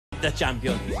the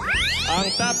Champion. Ang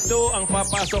top 2 ang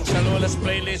papasok sa Lola's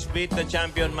playlist, Beat the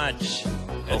Champion match.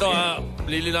 Ito,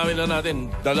 lilinawin na natin.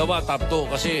 Dalawa, top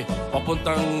 2. Kasi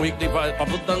papuntang weekly,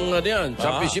 papuntang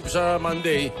championship sa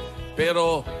Monday.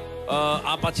 Pero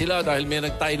 4 sila dahil may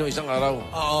nagtayo no isang araw.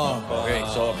 Oo. Okay,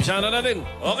 so pisahan na natin.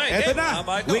 Okay, Ito na.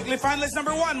 Weekly finalist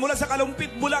number 1 mula sa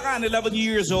Kalumpit, Bulacan, 11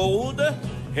 years old.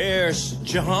 Here's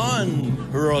John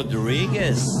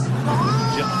Rodriguez.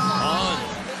 John.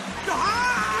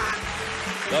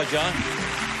 Go, John.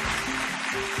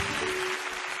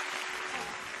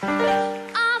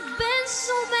 I've been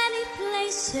so many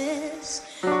places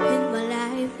in my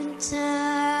life and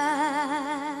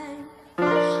time.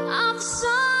 I've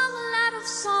sung a lot of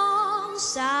songs,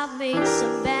 I've made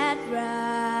some bad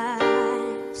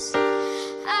rhymes.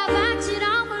 I've acted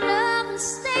on my love on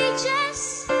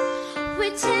stages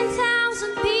with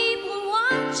 10,000 people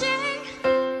watching.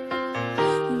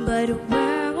 But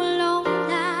we're alone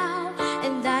now,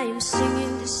 and I am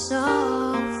singing this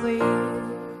song for you.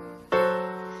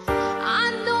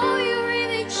 I know you're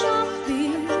really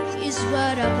jumpy, is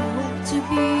what I hope to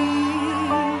be.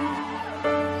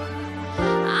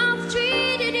 I've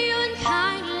treated you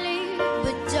unkindly,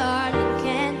 but darling,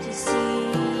 can't you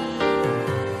see?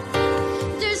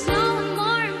 There's no one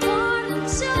more important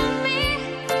to me,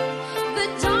 but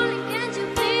darling, can't you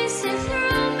please see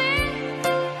through me?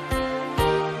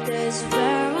 'Cause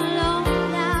we're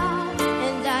alone now,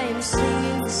 and I am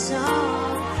singing the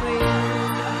song for you.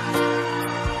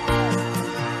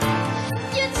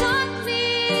 You taught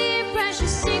me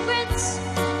precious secrets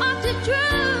of the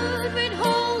truth,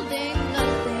 withholding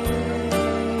nothing.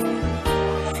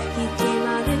 You came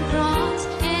out in front,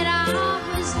 and I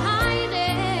was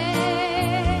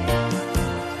hiding.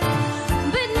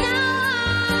 But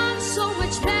now I'm so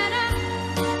much better,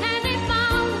 and if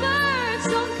my words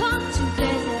don't come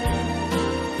together,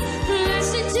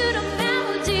 listen to the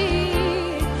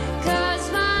melody, 'cause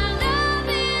my love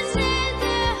is in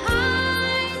the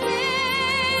hiding.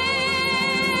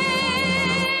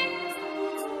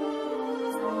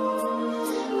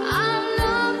 I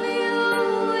love you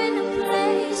in a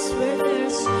place where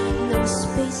there's no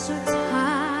space or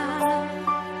time.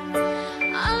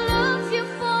 I love you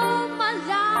for my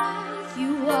life,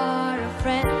 you are a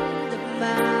friend of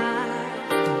mine.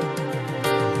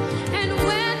 And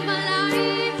when my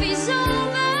life is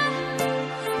over,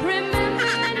 remember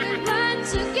when we were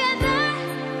together.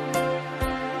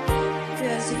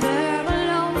 'Cause we're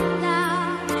alone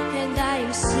now, and I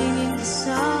am singing the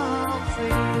song for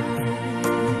you.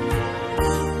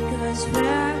 'Cause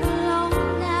we're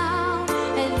alone now,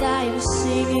 and I am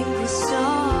singing the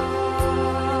song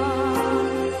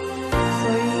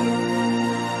for you.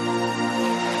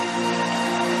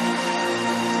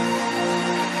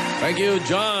 Thank you,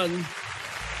 John.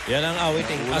 Yan ang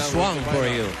awiting aswang for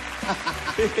you.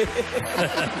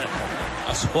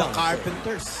 Aswang.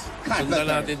 Carpenters. Sundan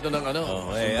natin ito ng ano.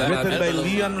 Okay, Written by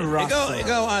Leon Russell.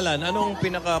 Ikaw, Allan, anong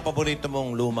pinaka-paborito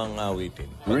mong lumang awitin?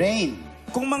 Rain.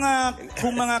 Kung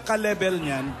mga ka-level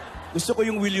niyan, gusto ko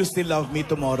yung Will You Still Love Me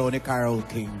Tomorrow ni Carole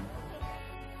King.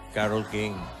 Carole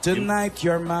King. Tonight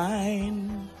you're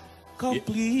mine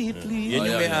completely. Yan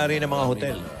yung may-ari ng mga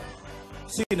hotel.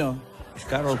 Sino?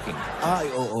 Carole King.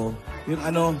 Ay, oo. Yung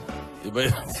ano, Iba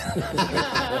yun.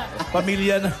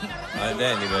 pamilya na.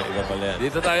 Hindi, iba pala yan.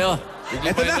 Dito tayo. Weekly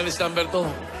Eto na. finalist number 2.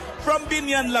 From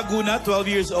Binyan, Laguna, 12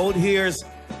 years old, here's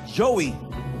Joey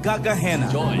Gagahena.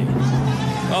 Joy.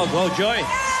 Oh, go, Joy.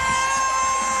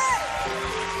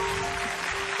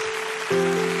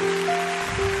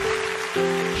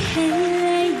 Hey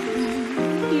lady,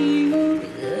 you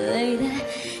lady,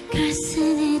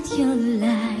 cursing at your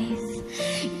life.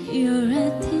 You're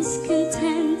a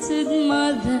discontented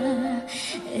mother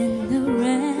and a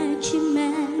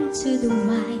regiment to the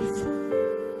wife.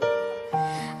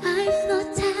 I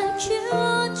thought that you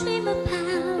would dream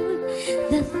about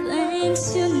the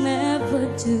things you never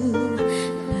do,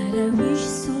 but I wish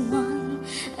someone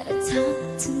would talk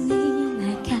to me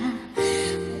like I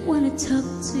wanna talk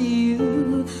to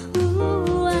you.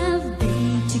 Ooh, I've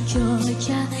been to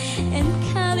Georgia and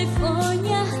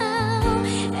California,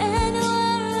 and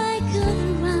where I could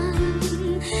run,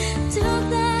 took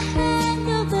the hand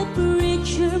of the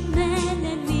preacher man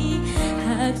and me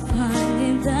had fun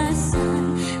in the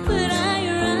sun. But I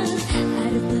ran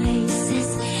out of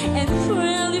places and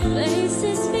friendly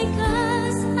faces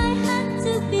because I had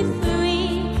to be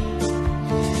free.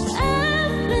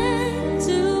 I've been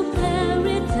to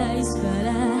paradise, but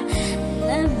I've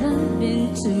never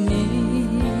been to me.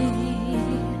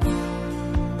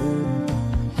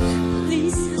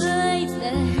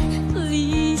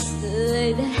 Please,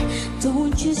 lady,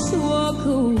 don't just walk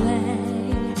away.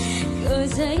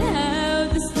 'cause I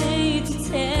have this day to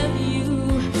tell you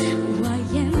I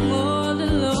am all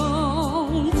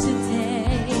alone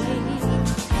today.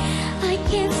 I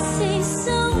can't say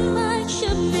so much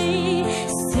of me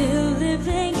still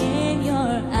living in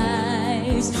your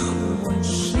eyes. One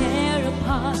share a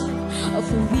part of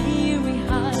a weary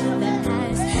heart that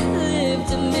has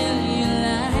lived a million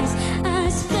lives. I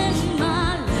spent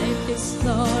my life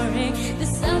exploring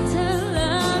this outer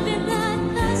love and that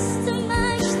lost too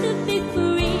much to be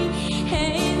free.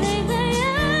 Hey, lately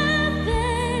I've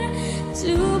been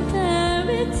to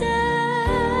paradise,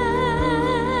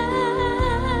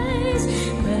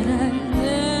 but I've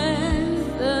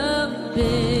never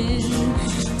been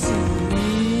to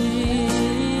me.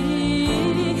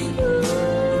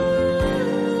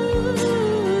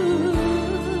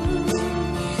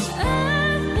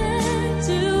 I've been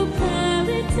to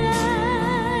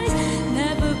paradise,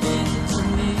 never been to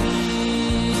me.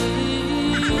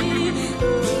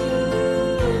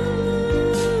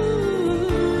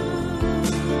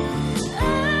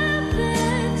 I've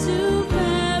been to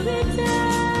paradise,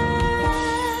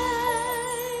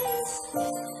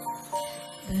 but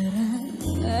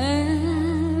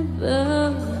I've never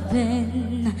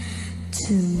been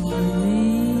to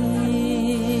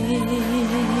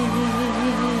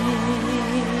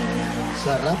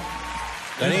Sarap.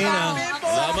 Kanina.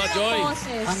 Salamat, Joy.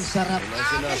 Ang sarap. Ang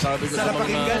sinasabi ko sa Sarap mga...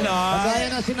 pakinggan, no? Kagaya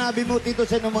na sinabi mo, Tito,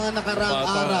 sa nung mga nakaraang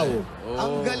Bata, araw. oo.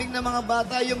 Ang galing ng mga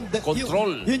bata, yung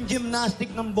Control. yung gymnastic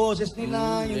ng boses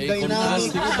nila, yung may dynamic.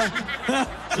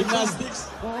 gymnastics. Gymnastics.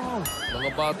 Oo. Mga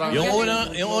bata. Yung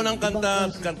unang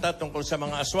kanta tungkol sa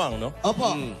mga aswang, no?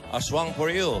 Opo. Aswang for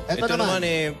you. Ito Ito naman.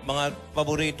 naman mga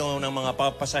paborito ng mga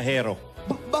pasahero.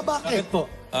 Bakit po?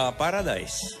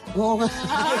 Paradise. Oo nga.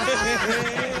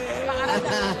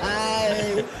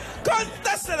 Ay.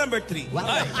 Contest na number 3.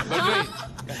 Ay, Bagay.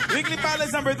 Weekly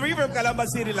Palace number 3 from Calamba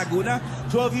City, Laguna.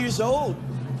 12 years old.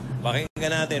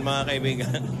 pakinggan natin, mga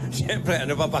kaibigan. Siyempre,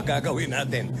 ano pa gagawin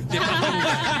natin? Di ba?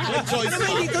 Choice pa.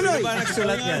 Di ba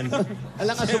nagsulat yan?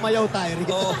 Alam ka, sumayaw tayo.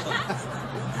 Oo.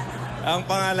 Ang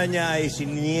pangalan niya ay si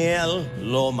Niel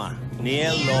Loma.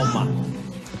 Niel Loma.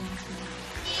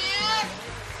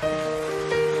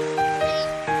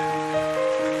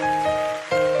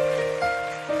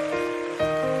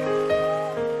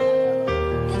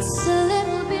 It's a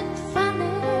little bit funny,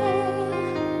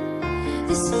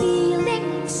 this feeling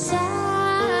inside.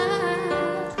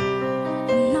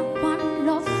 I'm not one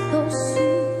of those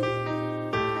who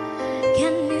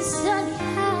can easily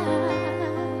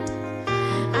hide.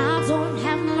 I don't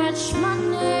have much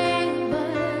money,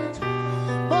 but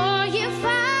boy, if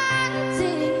I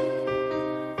did,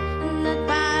 I'd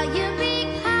buy a big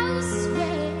house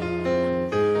where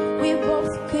we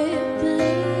both could play.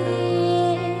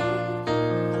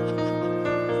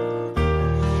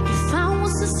 If I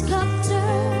was a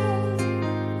sculptor,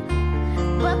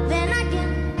 but then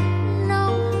again, no.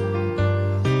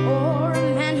 Or a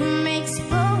man who makes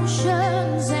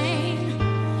potions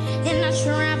in a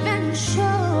trap and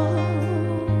show.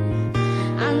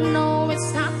 I know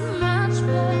it's not much,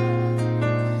 but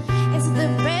it's the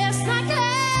best I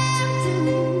can do.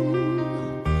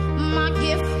 My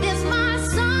gift is my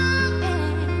song,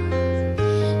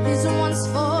 and this one's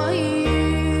for you.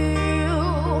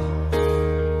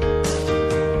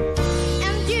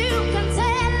 And you can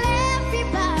tell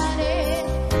everybody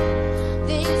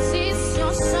this is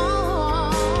your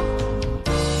song.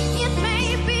 It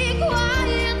may be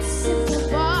quiet, simple,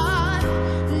 but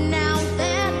now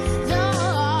that's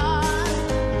done.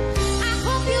 I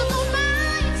hope you don't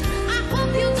mind. I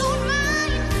hope you don't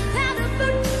mind that I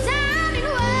put down in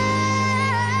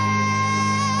words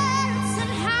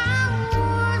and how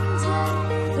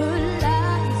wonderful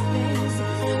life is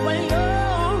when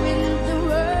you're in the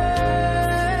world.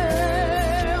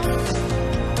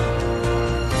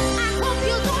 I hope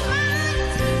you don't mind.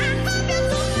 I hope you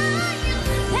don't mind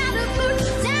that I put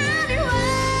down in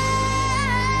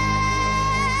words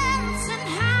and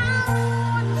how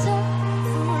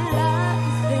wonderful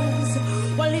life is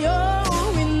while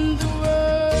you're in the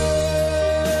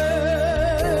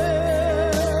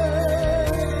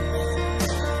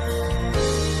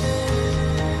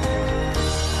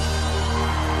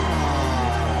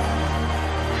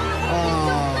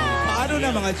Paano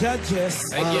na mga judges?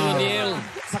 Thank you, Neil.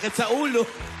 Sakit sa ulo.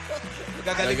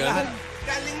 Gagaling Talaga? lahat.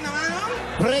 Galing naman, oh.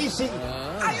 Praising.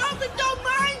 I hope you don't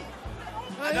mind!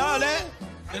 Ano, ulit?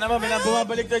 Yun naman,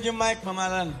 bumabaliktad yung mic,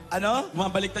 mamalan. Ano?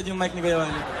 Bumabaliktad yung mic ni Kuya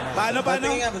Wally. Paano?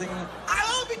 Patingin nga, patingin nga. I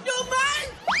hope you don't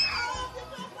mind!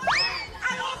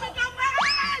 I hope you don't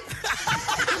mind!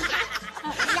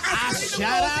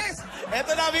 Shut up!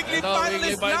 Ito na, weekly Ito, finalist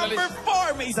weekly finalist. number 4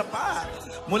 Or may isa pa.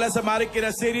 Mula sa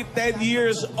Marikina City, 10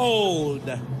 years old.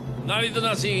 Narito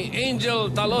na si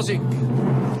Angel Talosic.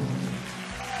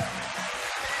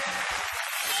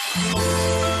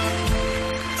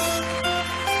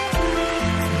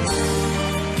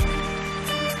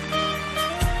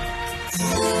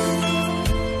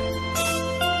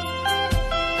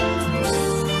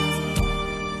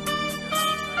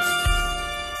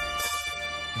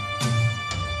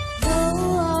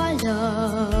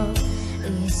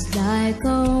 Like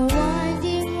a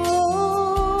winding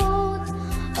road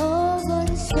of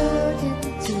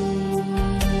uncertainty,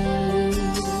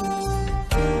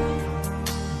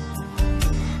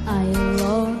 I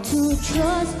long to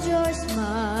trust your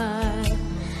smile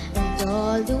and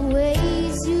all the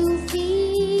ways you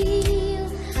feel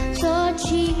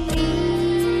touching me.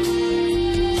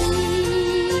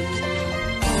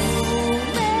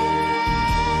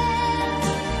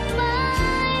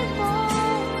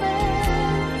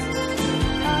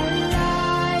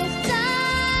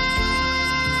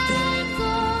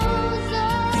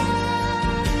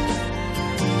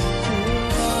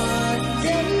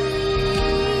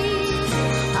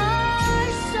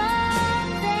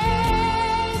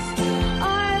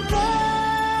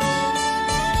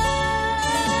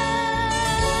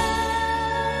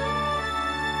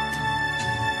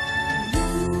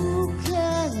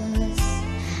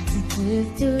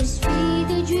 There's sweet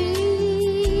a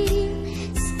dream,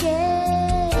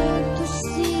 scared to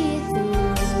see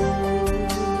through,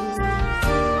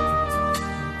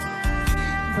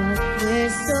 but we're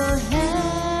so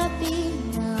happy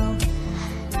now.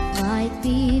 Might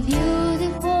be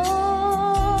beautiful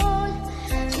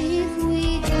if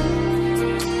we do.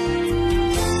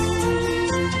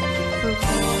 For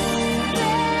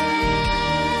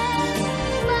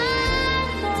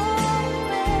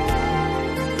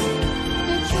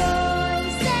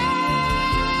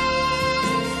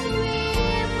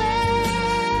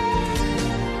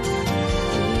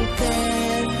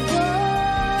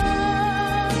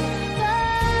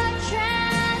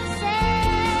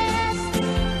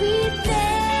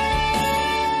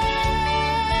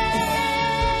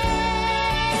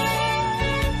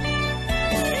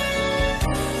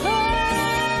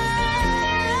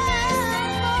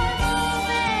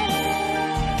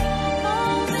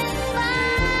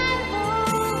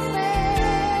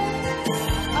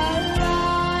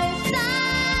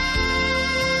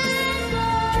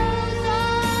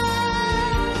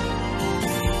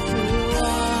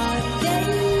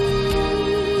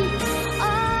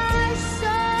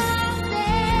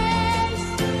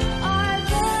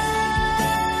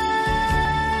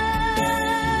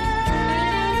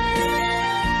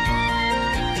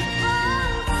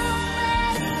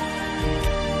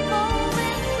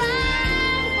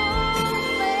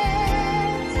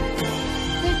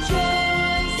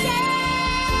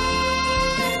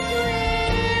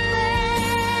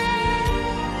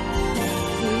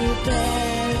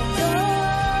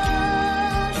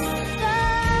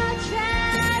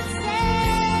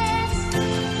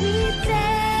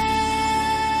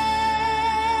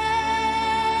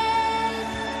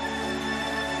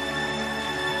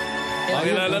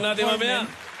Pakilala natin mamaya.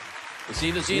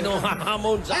 Sino-sino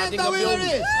hahamon sa ating kampiyon.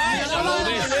 Sa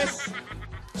Lunes.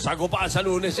 Sagupaan sa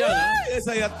Lunes yan, ha? Ay,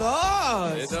 saya to.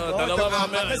 Ito, dalawa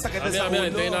mamaya. Mamaya,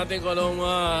 hintayin natin kung anong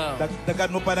Dagdagan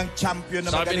mo pa ng champion na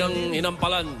sabi ng magaling.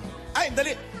 hinampalan. Ay,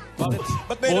 dali.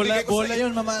 Ba't may nabigay ko Bola sa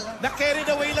yun, mama. Na-carried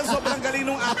away lang sobrang galing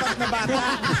nung apat na bata.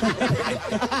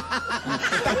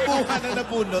 Takbuhan na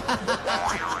nabunot.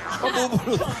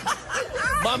 Mabubulot.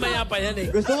 Mamaya pa yan eh.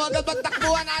 Gusto mo agad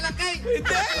magtakbuhan, Allan, kay?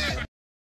 Hindi!